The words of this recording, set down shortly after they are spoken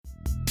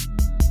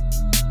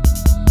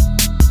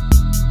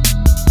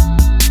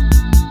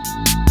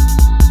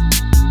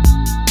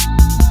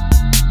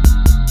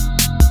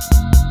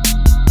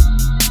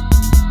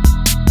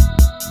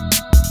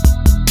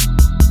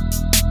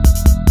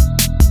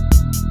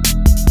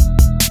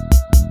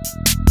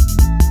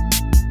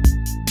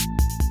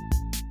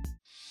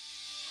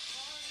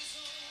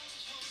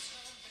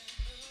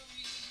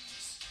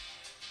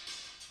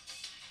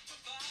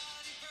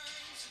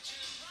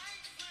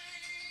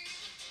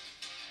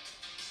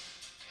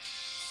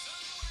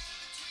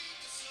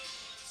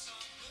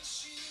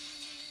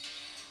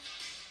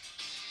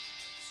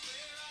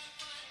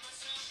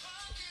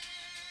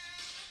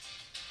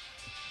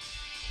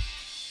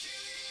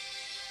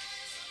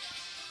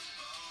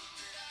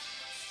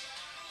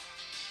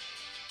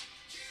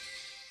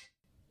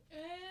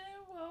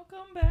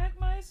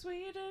my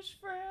Swedish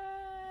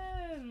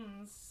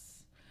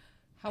friends.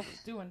 How we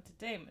doing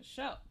today,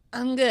 Michelle?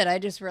 I'm good. I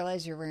just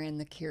realized you're wearing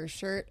the Cure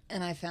shirt,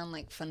 and I found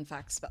fun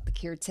facts about the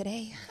Cure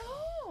today.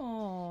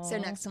 Oh. So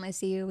next time I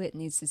see you, it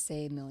needs to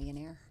say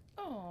millionaire.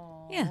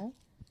 Oh. Yeah.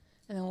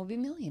 And then we'll be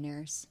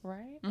millionaires.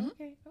 Right? Mm-hmm.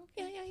 Okay.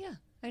 Yeah.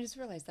 I just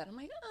realized that. I'm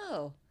like,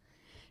 oh,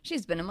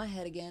 she's been in my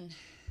head again.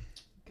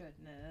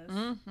 Goodness.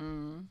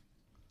 Mm-hmm.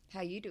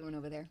 How you doing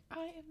over there?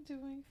 I am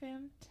doing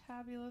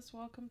fantabulous.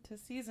 Welcome to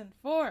season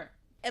 4.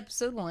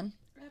 Episode 1.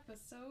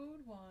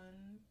 Episode 1.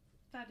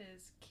 That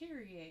is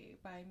Kyrie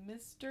by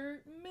Mr.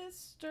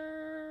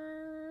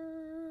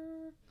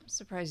 I'm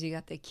surprised you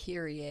got the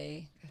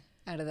Kyrie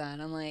out of that.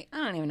 I'm like, I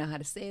don't even know how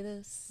to say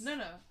this.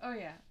 No. Oh,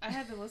 yeah. I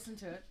had to listen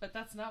to it, but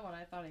that's not what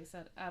I thought he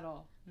said at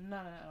all.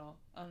 None at all.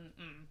 I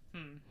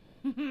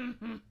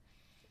didn't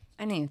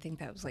even think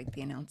that was the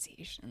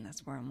enunciation.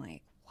 That's where I'm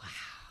like, wow.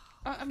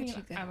 I mean,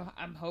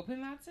 I'm hoping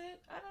that's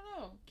it. I don't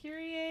know.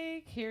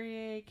 Kyrie.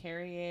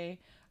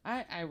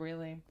 I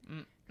really...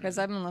 Because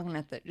I've been looking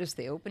at just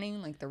the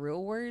opening, the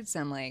real words.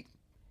 I'm like,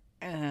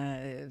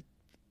 I'm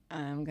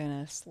going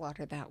to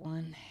slaughter that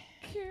one.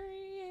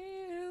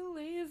 Kyrie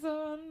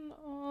liaison.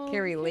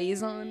 Kyrie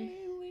liaison?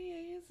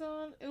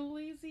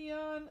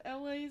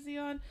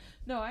 Elysion.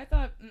 No, I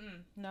thought,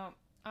 no.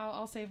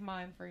 I'll save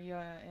mine for you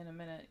in a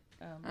minute.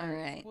 All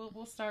right.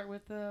 We'll start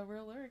with the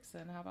real lyrics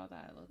then. How about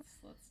that?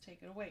 Let's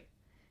take it away.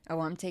 Oh,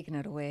 I'm taking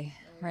it away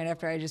right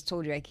after I just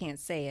told you I can't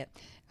say it.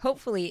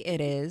 Hopefully it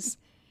is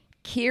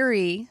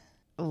Kyrie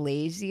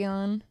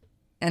Elysion,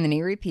 and then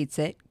he repeats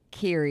it.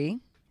 Kyrie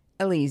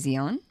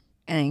Elysion,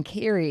 and then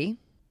Kyrie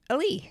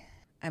Ali,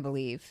 I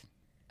believe.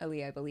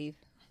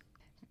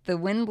 The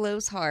wind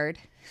blows hard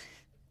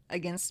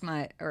against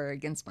my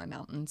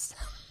mountains.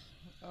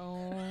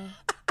 Oh.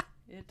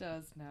 It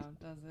does now,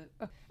 does it?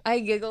 I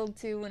giggled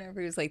too whenever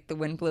he was like, the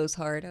wind blows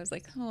hard. I was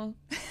like, oh.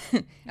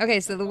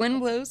 Okay, so the wind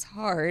blows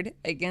hard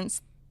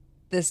against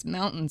this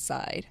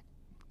mountainside.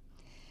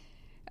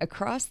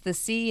 Across the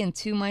sea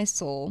into my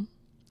soul,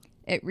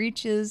 it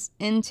reaches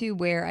into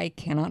where I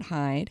cannot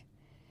hide,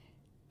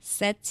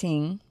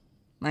 setting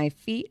my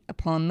feet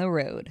upon the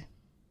road.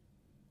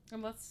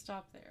 And let's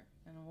stop there,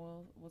 and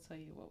we'll tell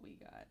you what we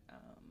got.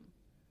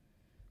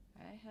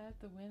 I had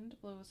the wind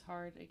blows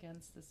hard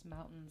against this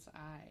mountain's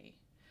eye.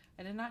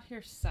 I did not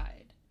hear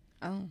side.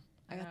 Oh,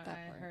 I got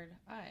that part. I heard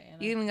eye.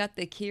 And you even got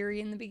the Kyrie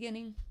in the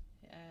beginning?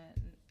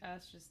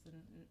 That's just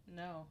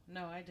no,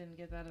 I didn't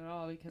get that at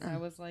all because I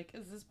was like,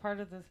 is this part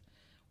of the...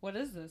 What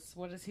is this?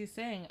 What is he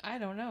saying? I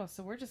don't know.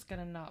 So we're just going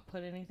to not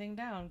put anything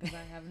down because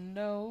I have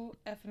no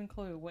effing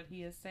clue what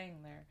he is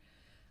saying there.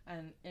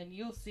 And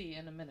you'll see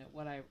in a minute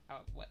what I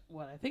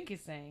think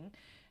he's saying.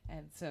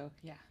 And so,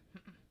 yeah.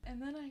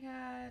 And then I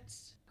got...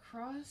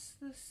 Cross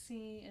the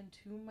sea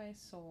into my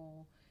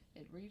soul,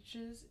 it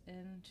reaches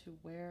into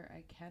where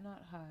I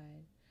cannot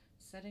hide,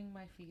 setting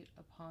my feet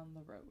upon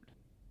the road.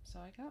 So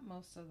I got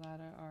most of that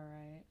all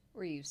right.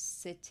 Were you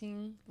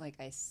sitting like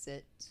I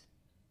sit,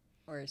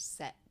 or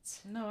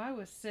set? No, I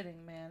was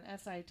sitting, man.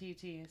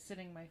 S-I-T-T,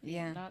 sitting my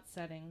feet, not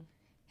setting.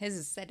 His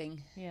is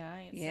setting. Yeah,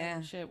 I ain't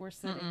setting shit. We're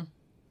sitting.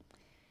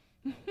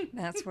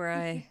 That's where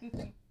I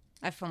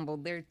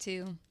fumbled there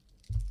too.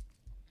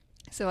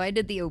 So I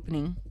did the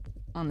opening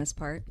on this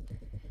part.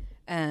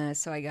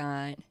 So I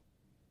got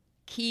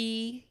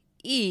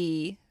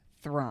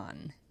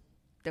Thron.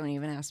 Don't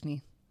even ask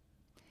me.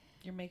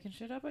 You're making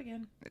shit up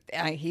again.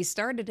 He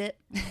started it.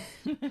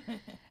 And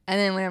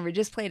then whenever we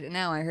just played it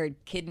now, I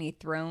heard kidney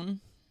throne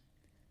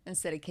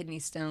instead of kidney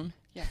stone.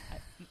 Yeah.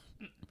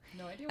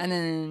 No idea. And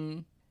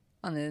then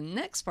on the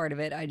next part of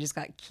it, I just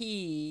got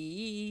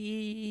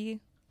key.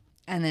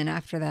 And then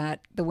after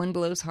that, the wind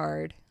blows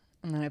hard.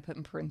 And then I put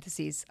in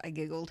parentheses, I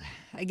giggled,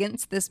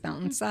 against this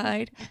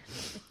mountainside,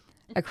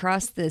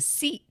 across the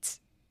seat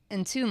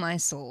into my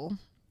soul.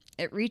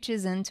 It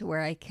reaches into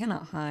where I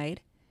cannot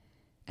hide,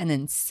 and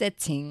then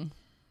setting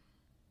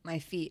my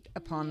feet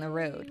upon the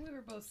road. We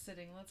were both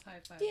sitting. Let's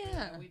high five.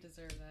 Yeah. We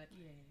deserve that.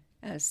 Yay.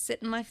 I was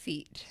sitting my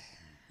feet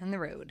on the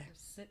road. We're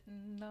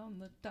sitting on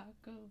the dock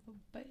of the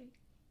bay.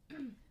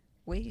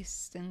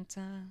 Wasting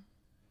time.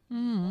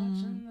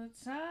 Watching the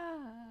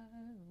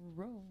tide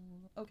roll.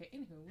 Okay,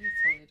 anywho, we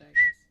totally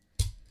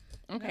digress.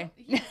 Okay. No,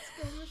 yes,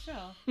 go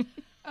Michelle.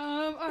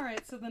 All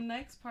right, so the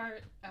next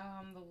part,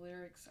 the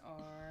lyrics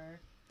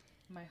are,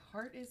 my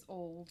heart is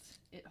old,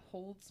 it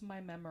holds my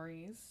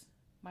memories.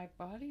 My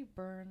body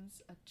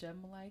burns a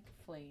gem-like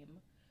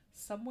flame.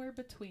 Somewhere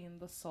between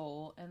the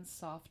soul and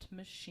soft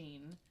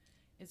machine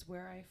is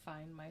where I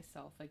find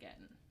myself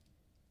again.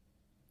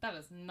 That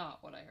is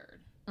not what I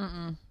heard.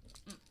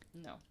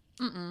 No.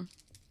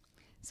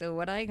 So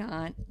what I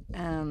got,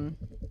 I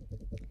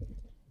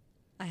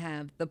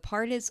have, the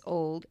part is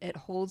old, it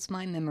holds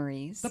my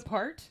memories. The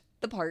part?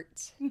 The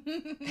part.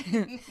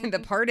 The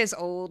part is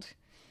old,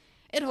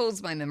 it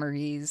holds my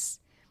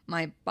memories.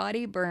 My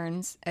body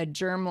burns a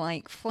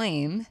germ-like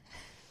flame.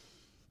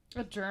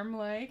 A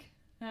germ-like?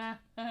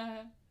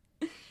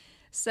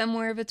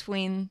 Somewhere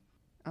between...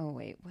 Oh,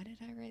 wait. What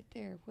did I write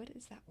there? What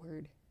is that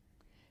word?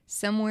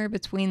 somewhere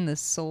between the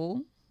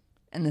soul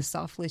and the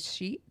softest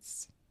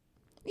sheets.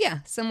 Yeah,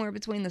 somewhere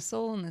between the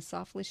soul and the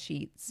softest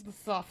sheets. The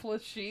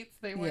softless sheets,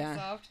 they weren't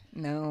soft?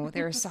 No,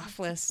 they were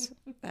softless.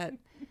 God,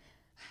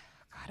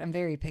 I'm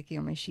very picky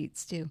on my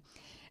sheets too.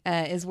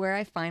 Is where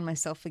I find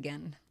myself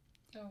again.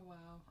 Oh, wow.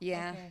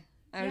 Yeah. Okay.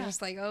 I was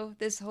just like, oh,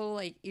 this whole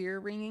like ear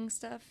ringing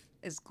stuff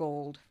is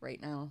gold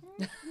right now.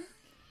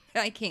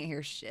 I can't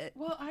hear shit.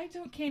 Well,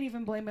 can't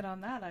even blame it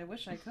on that. I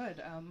wish I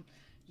could.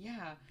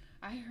 Yeah,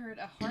 I heard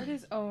A Heart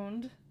is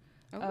Owned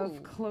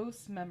of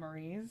Close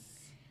Memories.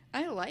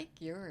 I like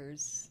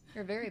yours.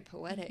 You're very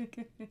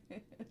poetic.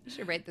 You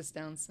should write this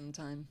down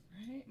sometime.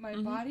 Right? My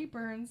body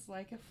burns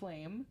like a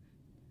flame.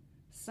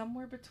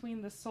 Somewhere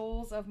between the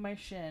soles of my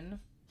shin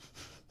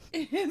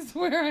is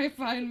where I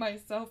find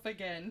myself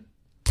again.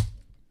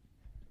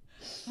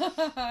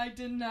 I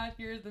did not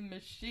hear the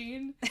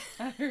machine.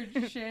 I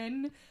heard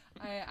shin.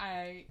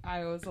 I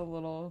was a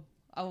little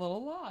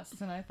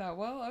lost, and I thought,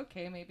 well,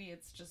 okay, maybe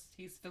it's just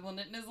he's feeling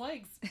it in his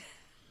legs.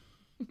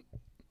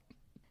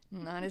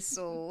 Not his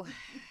soul,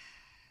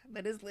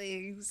 but his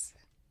legs.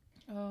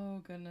 Oh,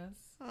 goodness.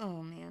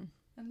 Oh, man.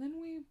 And then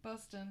we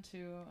bust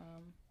into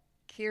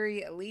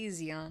Kyrie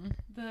Elysion.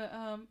 The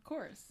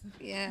chorus.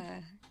 Yeah.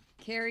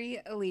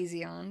 Kyrie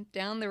Elysion,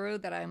 down the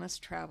road that I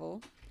must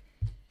travel.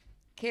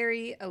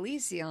 Kyrie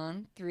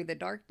Elysion, through the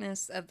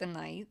darkness of the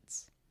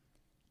night.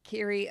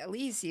 Kyrie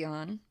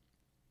Elysion,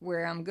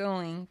 where I'm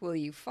going, will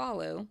you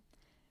follow?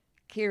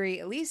 Kyrie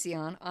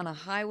Elysion, on a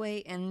highway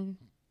in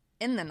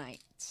the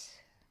night.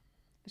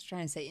 I was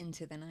trying to say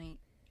into the night.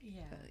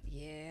 Yeah. But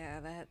yeah,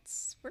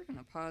 we're going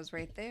to pause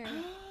right there.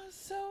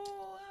 So,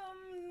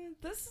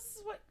 this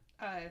is what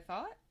I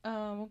thought.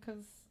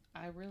 Because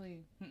I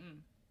really,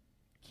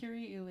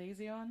 Kyrie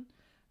Elysion,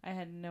 I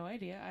had no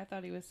idea. I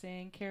thought he was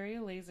saying carry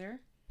a laser.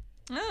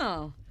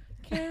 Oh.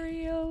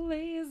 Carry a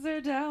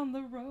laser down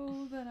the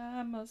road that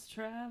I must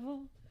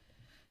travel.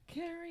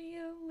 Carry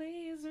a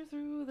laser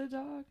through the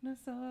darkness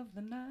of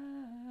the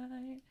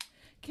night.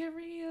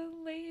 Carry a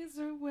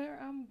laser where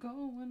I'm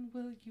going,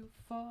 will you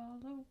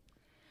follow?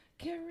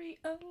 Carry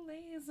a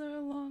laser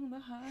along the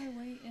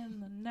highway in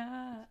the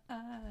night.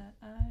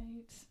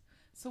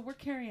 So we're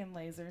carrying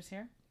lasers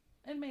here.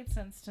 It made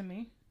sense to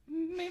me.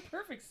 Made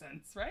perfect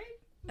sense, right?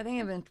 I think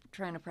I've been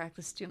trying to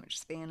practice too much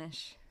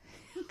Spanish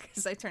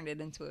because I turned it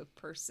into a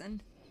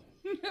person.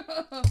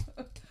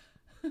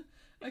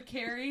 A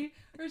Carrie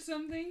or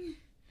something?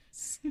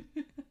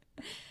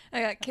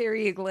 I got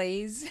Carrie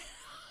Glaze.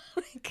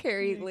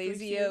 Carrie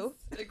Glazio.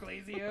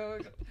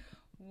 Glazio.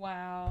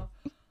 Wow.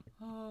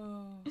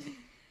 Oh.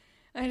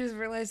 I just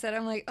realized that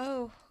I'm like,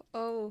 oh,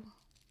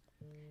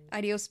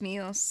 adios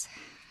míos.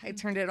 I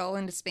turned it all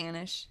into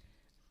Spanish.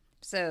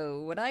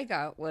 So what I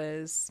got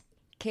was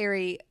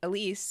carry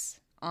Elise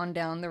on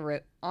down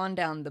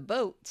the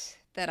boat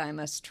that I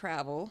must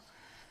travel.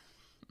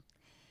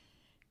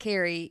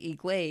 Carry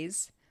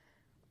Iglaze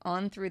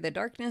on through the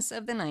darkness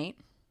of the night.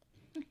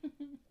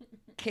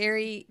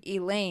 Carry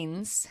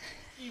Elaine's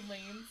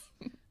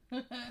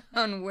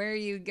on where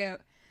you go.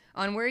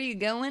 On where you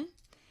going?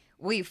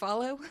 Will you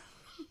follow?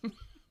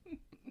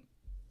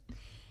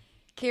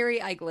 Carry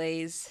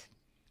Iglaze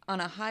on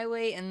a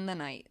highway in the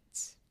night.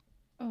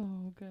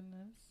 Oh,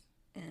 goodness.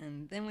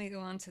 And then we go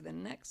on to the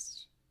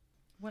next.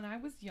 When I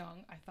was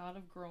young, I thought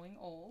of growing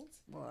old,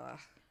 Blah.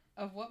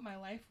 of what my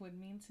life would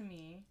mean to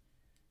me,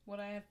 would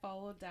I have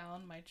followed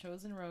down my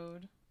chosen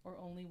road, or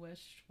only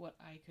wished what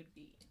I could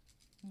be.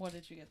 What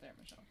did you get there,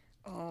 Michelle?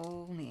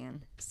 Oh,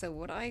 man. So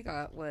what I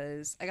got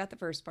was, I got the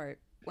first part.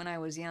 When I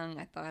was young,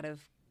 I thought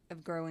of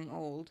growing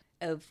old,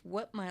 of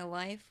what my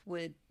life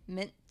would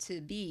meant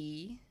to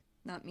be,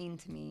 not mean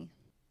to me,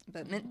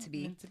 but meant to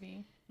be. Meant to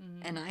be.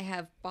 Mm-hmm. And I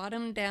have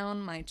bottomed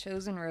down my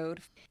chosen road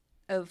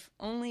of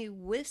only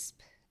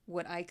wisp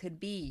what I could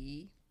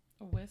be.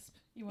 A wisp?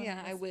 You want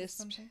Yeah, I wisp wisped.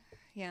 something?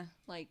 Yeah,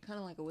 like kind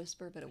of like a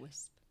whisper, but a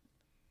wisp.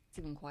 It's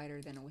even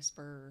quieter than a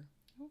whisper.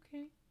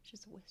 Okay. It's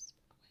just a wisp.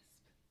 A wisp.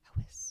 A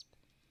wisp.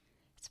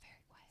 It's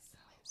very quiet. So,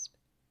 A wisp.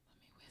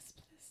 let me wisp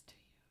this to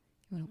you.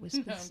 You want to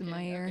whisper No, this I'm in my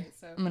kidding. ear? Okay,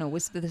 so, I'm going to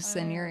whisper this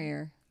in your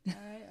ear. I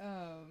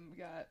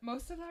got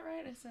most of that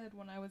right. I said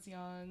when I was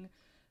young,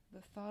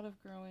 the thought of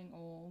growing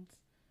old,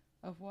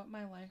 of what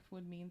my life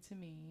would mean to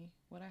me,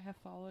 would I have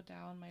followed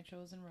down my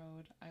chosen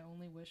road, I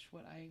only wish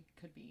what I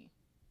could be.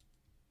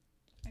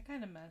 I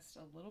kind of messed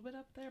a little bit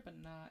up there, but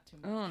not too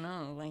much. Oh,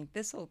 no. Like,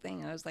 this whole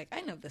thing, I was like,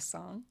 I know this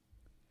song.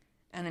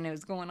 And then it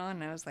was going on,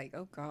 and I was like,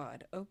 oh,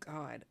 God, oh,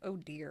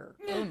 dear,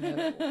 oh,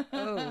 no,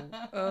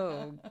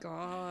 oh,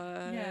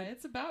 God. Yeah,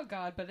 it's about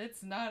God, but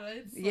it's not.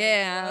 It's like,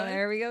 yeah, what?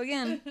 there we go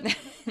again.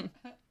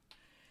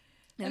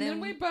 and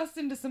then we bust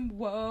into some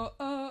whoa-ohs.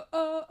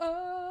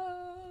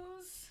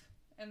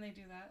 And they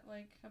do that,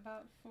 like,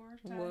 about 4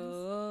 times.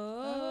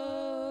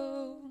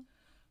 Whoa.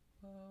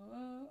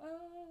 Whoa.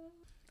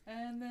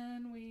 And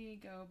then we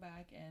go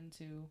back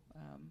into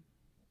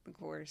Of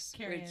course.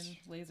 carrying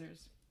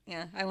lasers.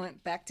 Yeah, I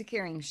went back to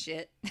carrying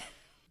shit.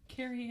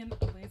 Carrying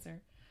a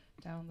laser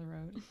down the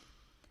road.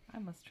 I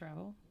must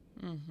travel.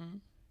 Mm-hmm.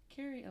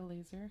 Carry a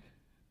laser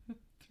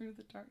through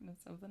the darkness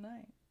of the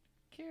night.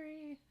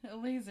 Carry a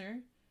laser,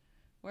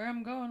 where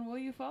I'm going will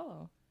you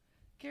follow?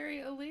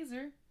 Carry a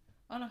laser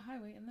on a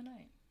highway in the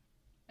night.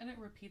 And it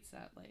repeats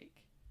that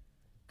like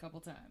a couple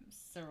times,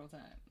 several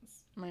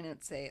times. My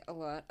notes say a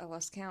lot. I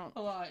lost count.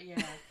 A lot,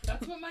 yeah.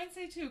 That's what mine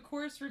say too.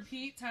 Chorus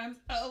repeat times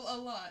a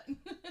lot.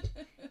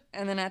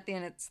 And then at the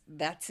end,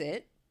 that's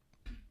it.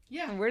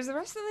 Yeah. And where's the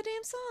rest of the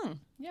damn song?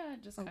 Yeah,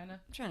 just kind of.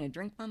 I'm trying to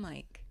drink my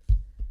mic.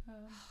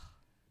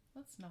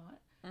 Let's not.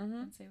 Mm-hmm.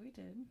 And say we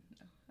did.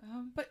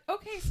 No. But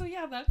okay, so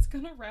yeah, that's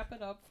gonna wrap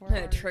it up for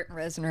Trent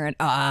Reznor and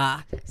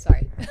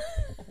sorry.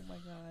 Oh my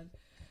god.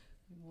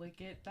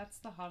 Lick It. That's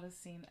the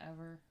hottest scene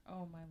ever.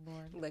 Oh my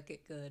lord. Lick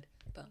It good.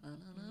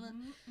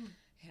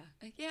 Yeah.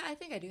 Yeah, I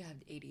think I do have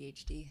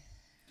ADHD.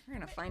 We're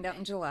going to find out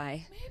in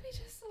July. Maybe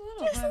just a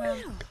little. Just a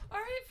little. All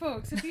right,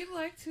 folks. If you'd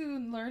like to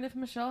learn if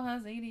Michelle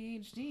has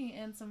ADHD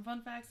and some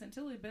fun facts and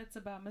tilly bits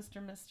about Mr.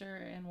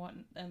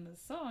 and the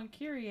song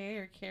Kyrie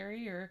or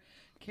Carrie or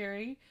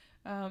Carrie,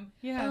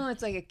 yeah. Oh,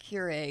 it's like a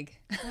Keurig.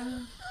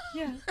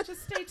 Yeah,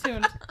 just stay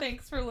tuned.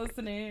 Thanks for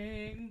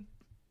listening.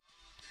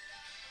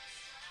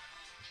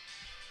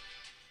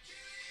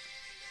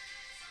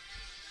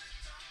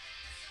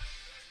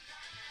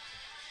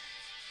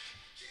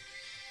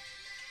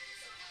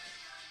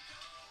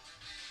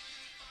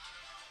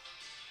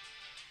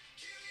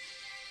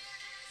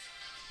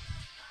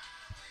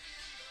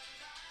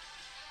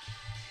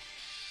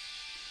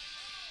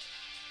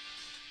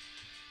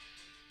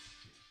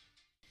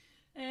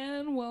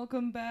 And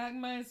welcome back,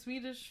 my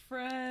Swedish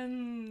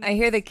friends. I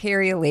hear the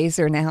carry a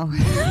laser now.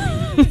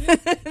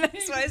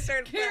 That's why I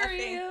started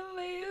Carry laughing. a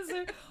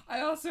laser. I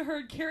also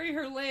heard carry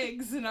her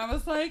legs, and I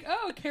was like,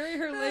 oh, carry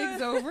her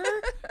legs over?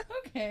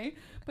 Okay.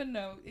 But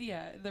no,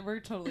 yeah, we're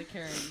totally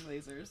carrying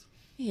lasers.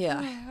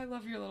 Yeah. Oh, I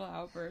love your little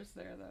outburst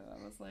there, though.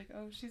 I was like,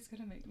 oh, she's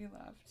going to make me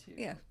laugh, too.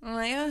 Yeah. I'm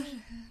like,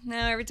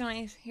 now every time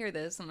I hear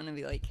this, I'm going to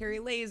be like, carry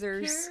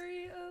lasers.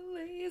 Carry a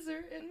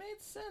laser. It made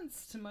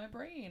sense to my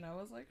brain. I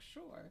was like,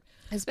 sure.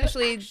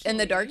 Especially in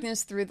the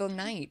darkness through the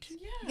night.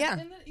 Yeah.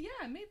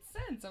 It made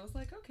sense. I was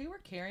like, okay, we're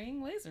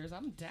carrying lasers.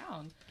 I'm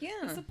down. Yeah.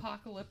 It's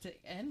apocalyptic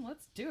end.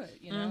 Let's do it.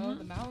 You know,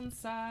 the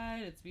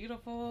mountainside. It's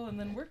beautiful. And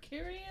then we're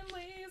carrying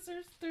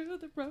lasers through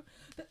the road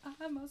that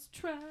I must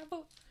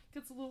travel.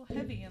 Gets a little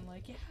heavy and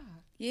like, yeah.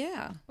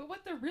 Yeah. But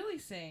what they're really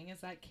saying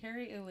is that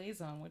carry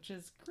eleison, which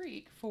is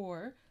Greek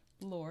for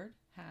Lord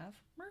have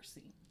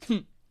mercy.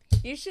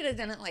 You should have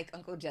done it like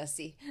Uncle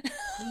Jesse.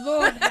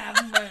 Lord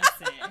have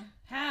mercy.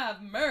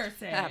 Have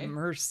mercy. Have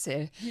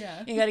mercy.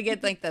 Yeah. You got to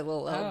get like the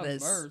little Have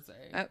Elvis.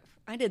 mercy.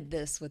 I did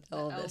this with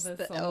Elvis. Elvis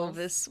The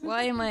almost. Elvis.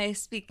 Why am I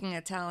speaking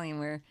Italian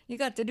where you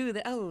got to do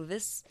the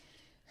Elvis?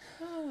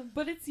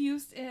 But it's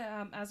used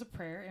as a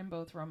prayer in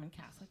both Roman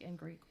Catholic and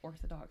Greek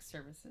Orthodox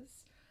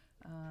services.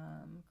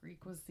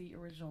 Greek was the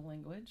original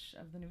language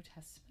of the New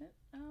Testament,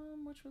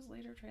 which was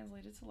later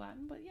translated to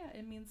Latin. But yeah,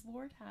 it means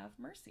Lord have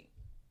mercy.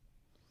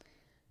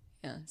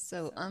 Yeah,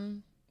 so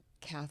I'm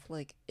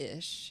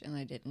Catholic-ish, and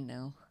I didn't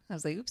know. I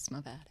was like, oops, my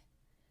bad.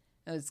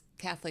 I was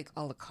Catholic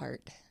a la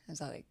carte,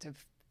 as I like to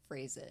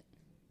phrase it,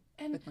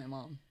 and with my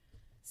mom.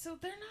 So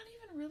they're not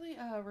even really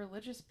a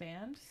religious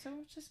band, so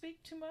to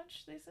speak, too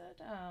much, they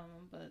said.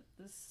 But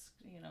this,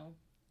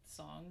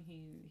 song,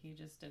 he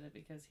just did it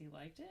because he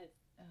liked it,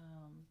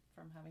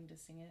 from having to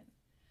sing it.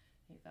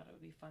 He thought it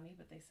would be funny,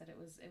 but they said it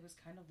was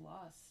kind of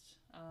lost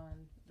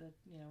on the,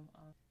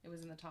 it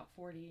was in the top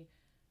 40.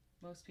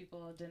 Most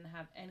people didn't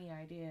have any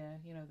idea,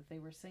 that they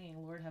were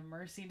singing Lord have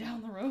mercy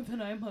down the road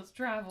that I must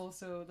travel.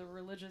 So the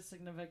religious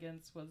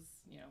significance was,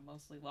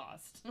 mostly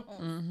lost.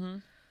 Mm-hmm.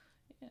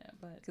 Yeah,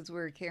 but because we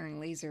were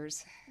carrying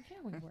lasers. Yeah,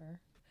 we were.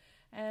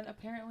 And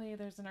apparently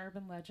there's an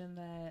urban legend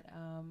that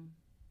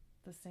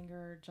the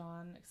singer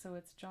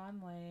it's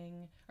John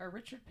Lang, or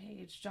Richard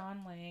Page,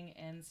 John Lang,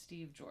 and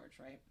Steve George,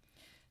 right?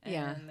 And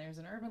yeah. There's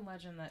an urban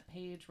legend that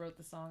Page wrote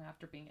the song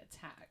after being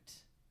attacked,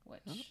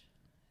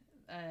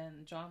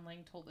 and John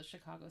Lang told the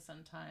Chicago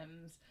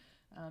Sun-Times,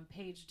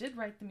 Page did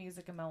write the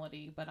music and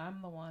melody, but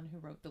I'm the one who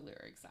wrote the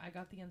lyrics. I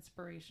got the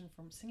inspiration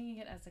from singing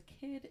it as a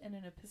kid in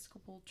an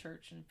Episcopal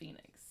church in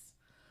Phoenix.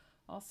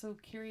 Also,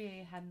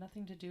 Kyrie had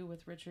nothing to do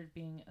with Richard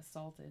being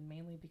assaulted,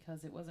 mainly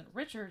because it wasn't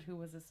Richard who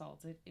was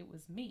assaulted, it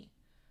was me.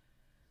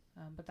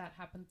 But that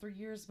happened 3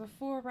 years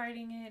before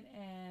writing it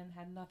and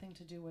had nothing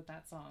to do with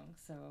that song,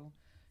 so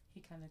he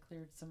kind of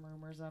cleared some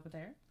rumors up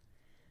there.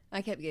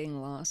 I kept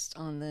getting lost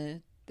on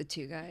the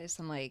two guys.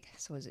 I'm like,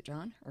 so is it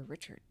John or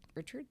Richard?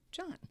 Richard?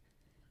 John?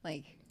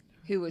 Like,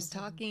 who was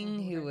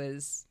talking?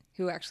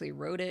 Who actually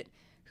wrote it?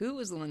 Who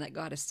was the one that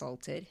got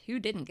assaulted? Who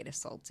didn't get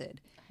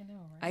assaulted? I know,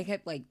 right? I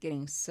kept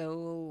getting so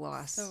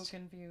lost. So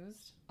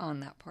confused.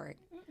 On that part.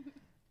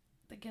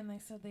 Again, they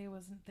said they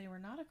were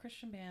not a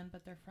Christian band,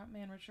 but their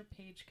frontman Richard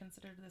Page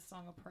considered this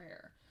song a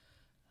prayer.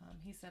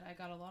 He said, I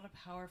got a lot of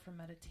power from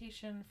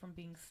meditation, from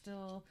being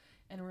still,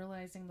 and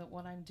realizing that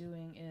what I'm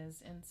doing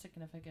is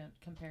insignificant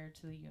compared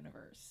to the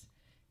universe.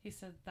 He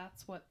said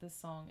that's what this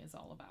song is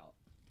all about.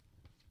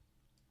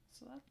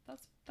 So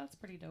that's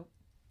pretty dope.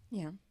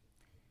 Yeah.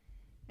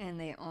 And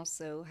they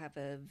also have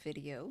a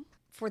video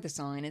for the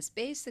song. And it's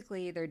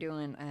basically they're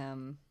doing,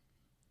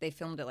 they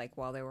filmed it like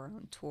while they were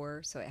on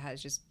tour. So it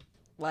has just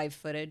live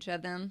footage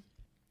of them.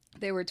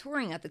 They were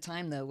touring at the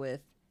time, though,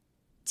 with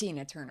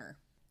Tina Turner.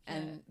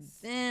 And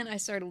then I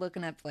started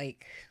looking up,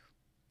 like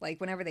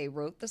whenever they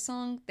wrote the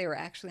song, they were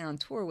actually on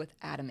tour with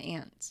Adam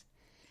Ant.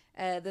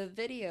 The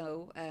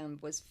video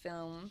was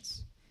filmed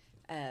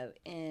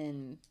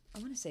in, I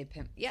want to say,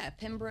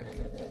 Pembroke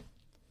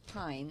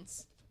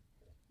Pines.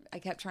 I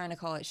kept trying to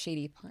call it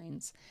Shady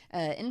Pines,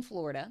 in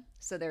Florida.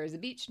 So there was a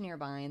beach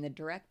nearby, and the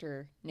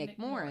director, Nick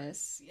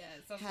Morris. Yes,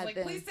 I was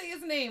like, please say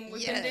his name.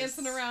 We've been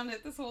dancing around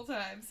it this whole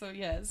time, so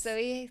yes. So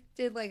he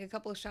did like a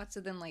couple of shots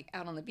of them like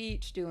out on the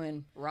beach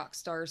doing rock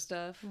star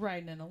stuff.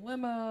 Riding in a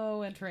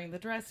limo, entering the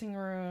dressing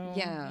room.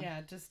 Yeah. Yeah,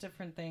 just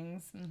different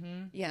things.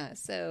 Mm-hmm. Yeah,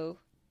 so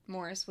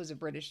Morris was a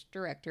British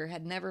director,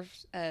 had never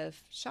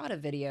shot a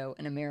video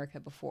in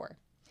America before.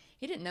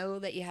 He didn't know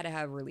that you had to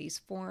have release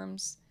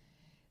forms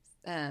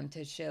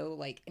to show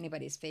like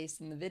anybody's face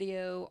in the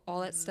video,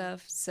 all that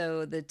stuff.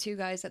 So the two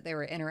guys that they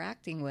were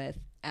interacting with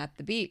at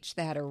the beach,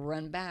 they had to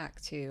run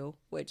back to,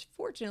 which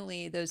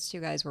fortunately those two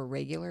guys were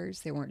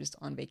regulars. They weren't just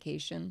on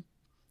vacation.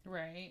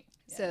 Right.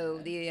 Yeah. So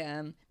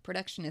the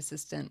production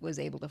assistant was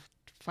able to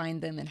find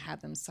them and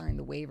have them sign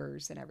the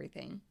waivers and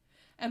everything.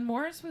 And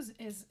Morris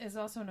is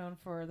also known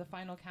for The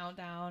Final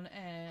Countdown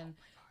and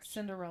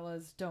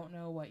Cinderella's Don't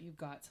Know What You've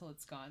Got Till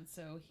It's Gone.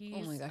 So he's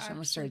oh my gosh, I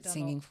almost started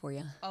singing for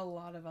you. A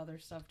lot of other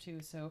stuff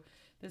too. So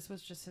this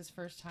was just his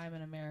first time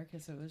in America.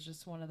 So it was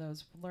just one of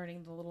those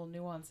learning the little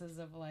nuances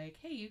of like,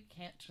 hey, you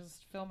can't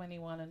just film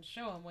anyone and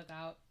show them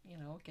without,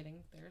 getting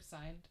their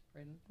signed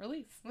written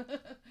release.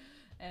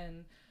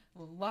 And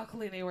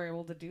luckily they were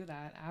able to do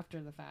that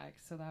after the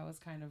fact. So that's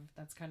kind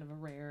of a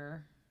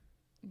rare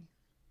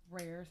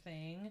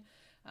thing.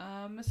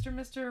 Mr.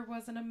 Mister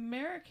was an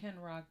American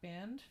rock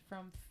band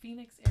from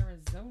Phoenix,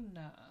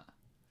 Arizona.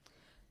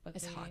 But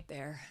it's hot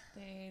there.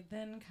 They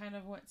then kind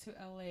of went to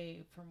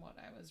LA from what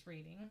I was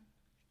reading.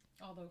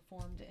 Although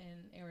formed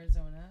in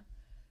Arizona,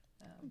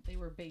 they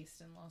were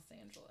based in Los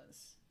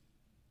Angeles.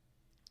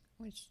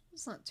 Which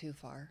is not too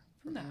far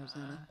from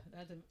Arizona.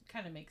 That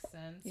kind of makes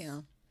sense. Yeah.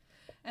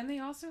 And they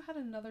also had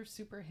another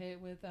super hit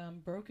with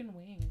Broken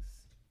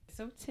Wings.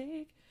 So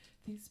take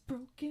these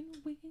broken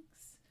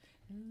wings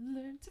and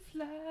learn to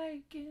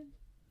fly again,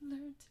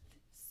 learn to live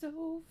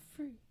so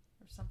free,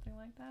 or something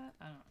like that.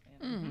 I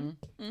don't know.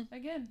 Mm-hmm.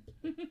 Again.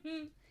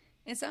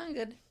 It sounded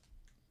good.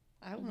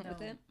 I went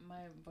with it.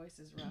 My voice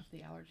is rough. The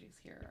allergies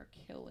here are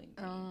killing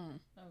me. Oh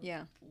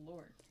yeah.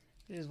 Lord.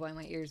 Which is why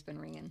my ear's been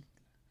ringing.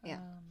 Yeah.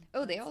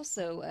 They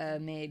also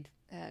made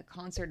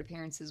concert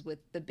appearances with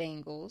the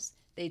Bangles.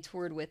 They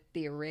toured with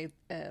the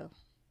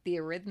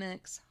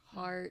Eurythmics,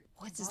 Heart.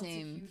 What's his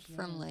name?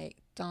 From like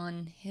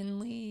Don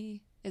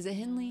Henley. Is it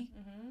Henley?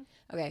 Mm-hmm.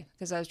 Okay,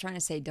 because I was trying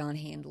to say Don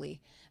Handley.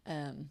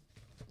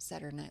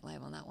 Saturday Night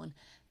Live on that one.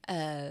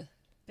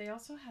 They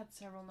also had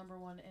several #1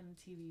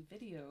 MTV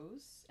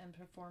videos and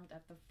performed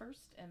at the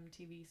first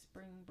MTV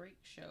Spring Break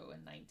show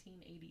in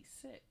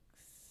 1986.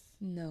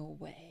 No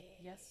way.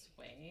 Yes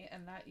way.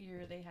 And that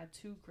year they had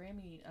 2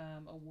 Grammy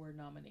Award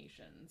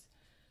nominations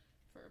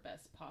for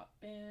Best Pop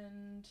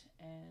Band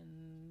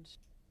and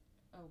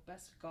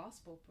Best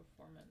Gospel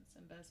Performance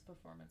and Best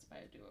Performance by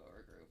a Duo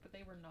or Group. But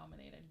they were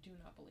nominated. I do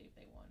not believe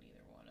they won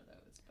either one of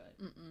those.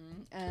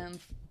 But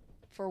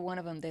for one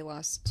of them, they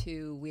lost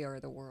to We Are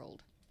the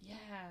World. Yeah.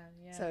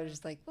 So I was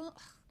just like, well...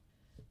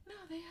 No,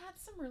 they had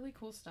some really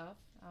cool stuff.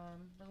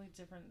 Really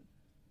different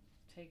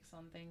takes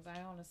on things.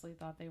 I honestly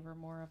thought they were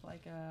more of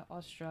like a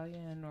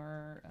Australian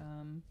or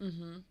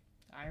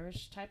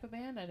Irish type of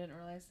band. I didn't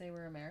realize they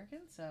were American,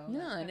 so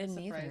no, I didn't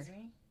either.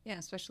 Me. Yeah,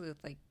 especially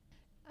with like,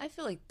 I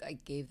feel like I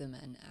gave them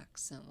an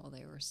accent while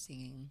they were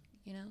singing.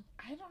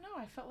 I don't know.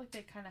 I felt like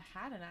they kind of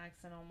had an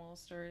accent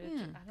almost, or I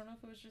don't know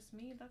if it was just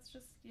me. That's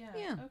just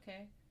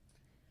okay.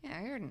 Yeah,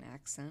 I heard an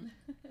accent.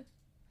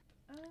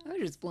 I was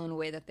just blown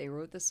away that they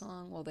wrote the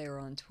song while they were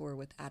on tour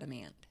with Adam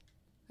Ant.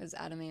 Because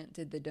Adam Ant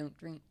did the Don't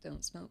Drink,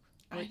 Don't Smoke.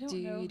 I don't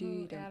know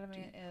who Adam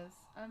Ant is.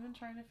 I've been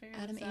trying to figure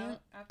this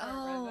out after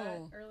I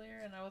read that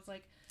earlier, and I was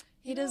like,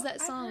 he does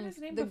that song, I've heard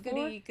his name the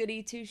before,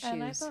 Goody Two Shoes.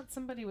 And I thought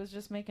somebody was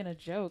just making a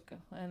joke,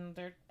 and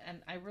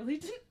I really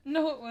didn't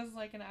know it was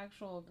like an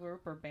actual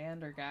group or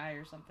band or guy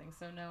or something.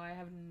 So no, I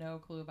have no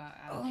clue about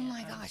Adam Ant. Oh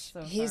my gosh,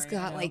 so he's sorry,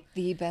 got like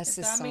the best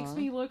song. That makes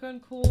me look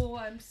uncool.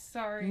 I'm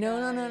sorry. No.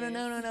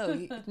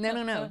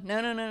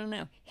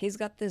 He's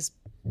got this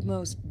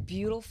most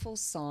beautiful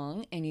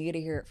song, and you get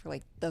to hear it for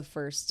like the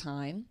first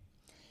time.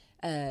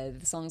 The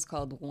song's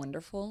called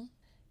Wonderful,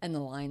 and the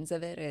lines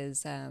of it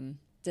is,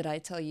 did I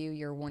tell you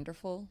you're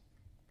wonderful?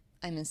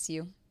 I miss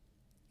you.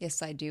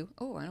 Yes, I do.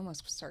 Oh, I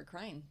almost started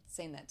crying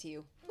saying that to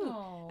you.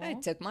 I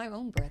took my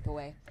own breath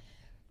away.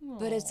 Aww.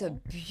 But it's a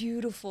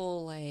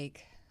beautiful,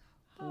 like,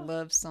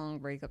 love song,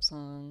 breakup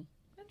song.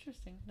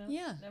 Interesting. No,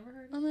 yeah. Never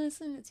heard it. I'm going to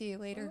send it to you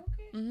later.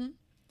 Oh, okay.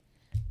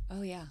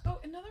 Oh, yeah. Oh,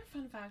 another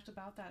fun fact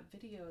about that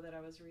video that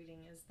I was reading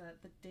is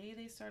that the day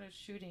they started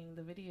shooting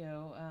the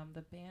video,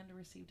 the band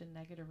received a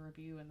negative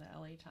review in the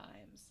LA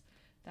Times.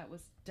 That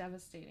was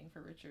devastating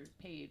for Richard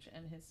Page,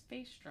 and his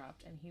face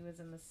dropped, and he was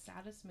in the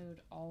saddest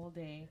mood all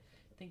day,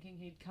 thinking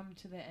he'd come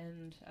to the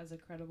end as a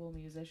credible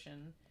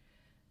musician.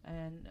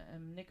 And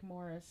Nick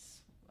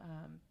Morris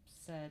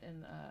said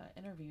in an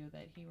interview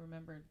that he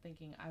remembered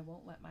thinking, I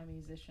won't let my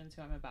musicians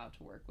who I'm about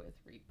to work with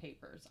read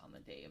papers on the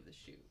day of the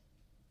shoot.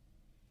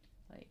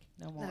 Like,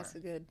 no more. That's a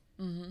good.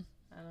 Mm-hmm. And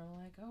I'm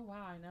like, oh,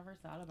 wow, I never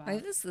thought about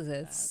This is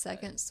the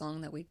second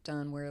song that we've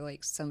done where,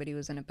 like, somebody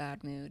was in a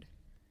bad mood.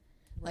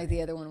 Right. Like,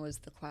 the other one was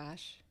The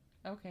Clash.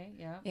 Okay,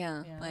 yeah.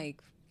 Yeah,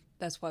 like,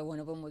 that's why one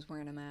of them was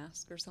wearing a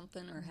mask or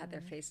something, or had their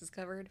faces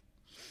covered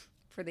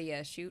for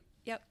the shoot.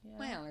 Yep,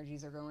 my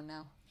allergies are going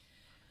now.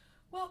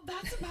 Well,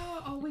 that's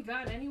about all we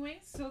got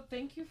anyway, so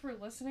thank you for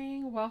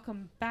listening.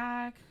 Welcome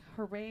back.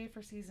 Hooray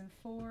for season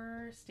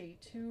 4. Stay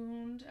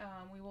tuned.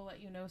 We will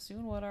let you know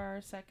soon what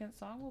our second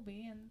song will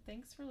be, and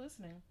thanks for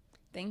listening.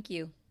 Thank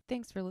you.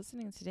 Thanks for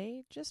listening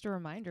today. Just a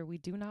reminder, we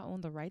do not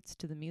own the rights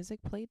to the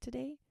music played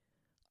today.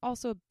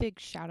 Also, a big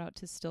shout out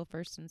to Still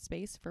First in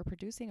Space for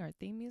producing our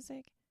theme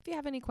music. If you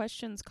have any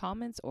questions,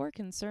 comments, or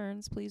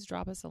concerns, please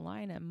drop us a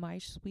line at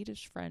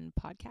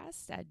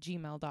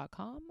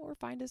myswedishfriendpodcast@gmail.com or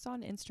find us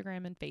on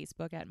Instagram and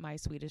Facebook at My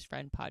Swedish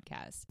Friend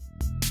Podcast.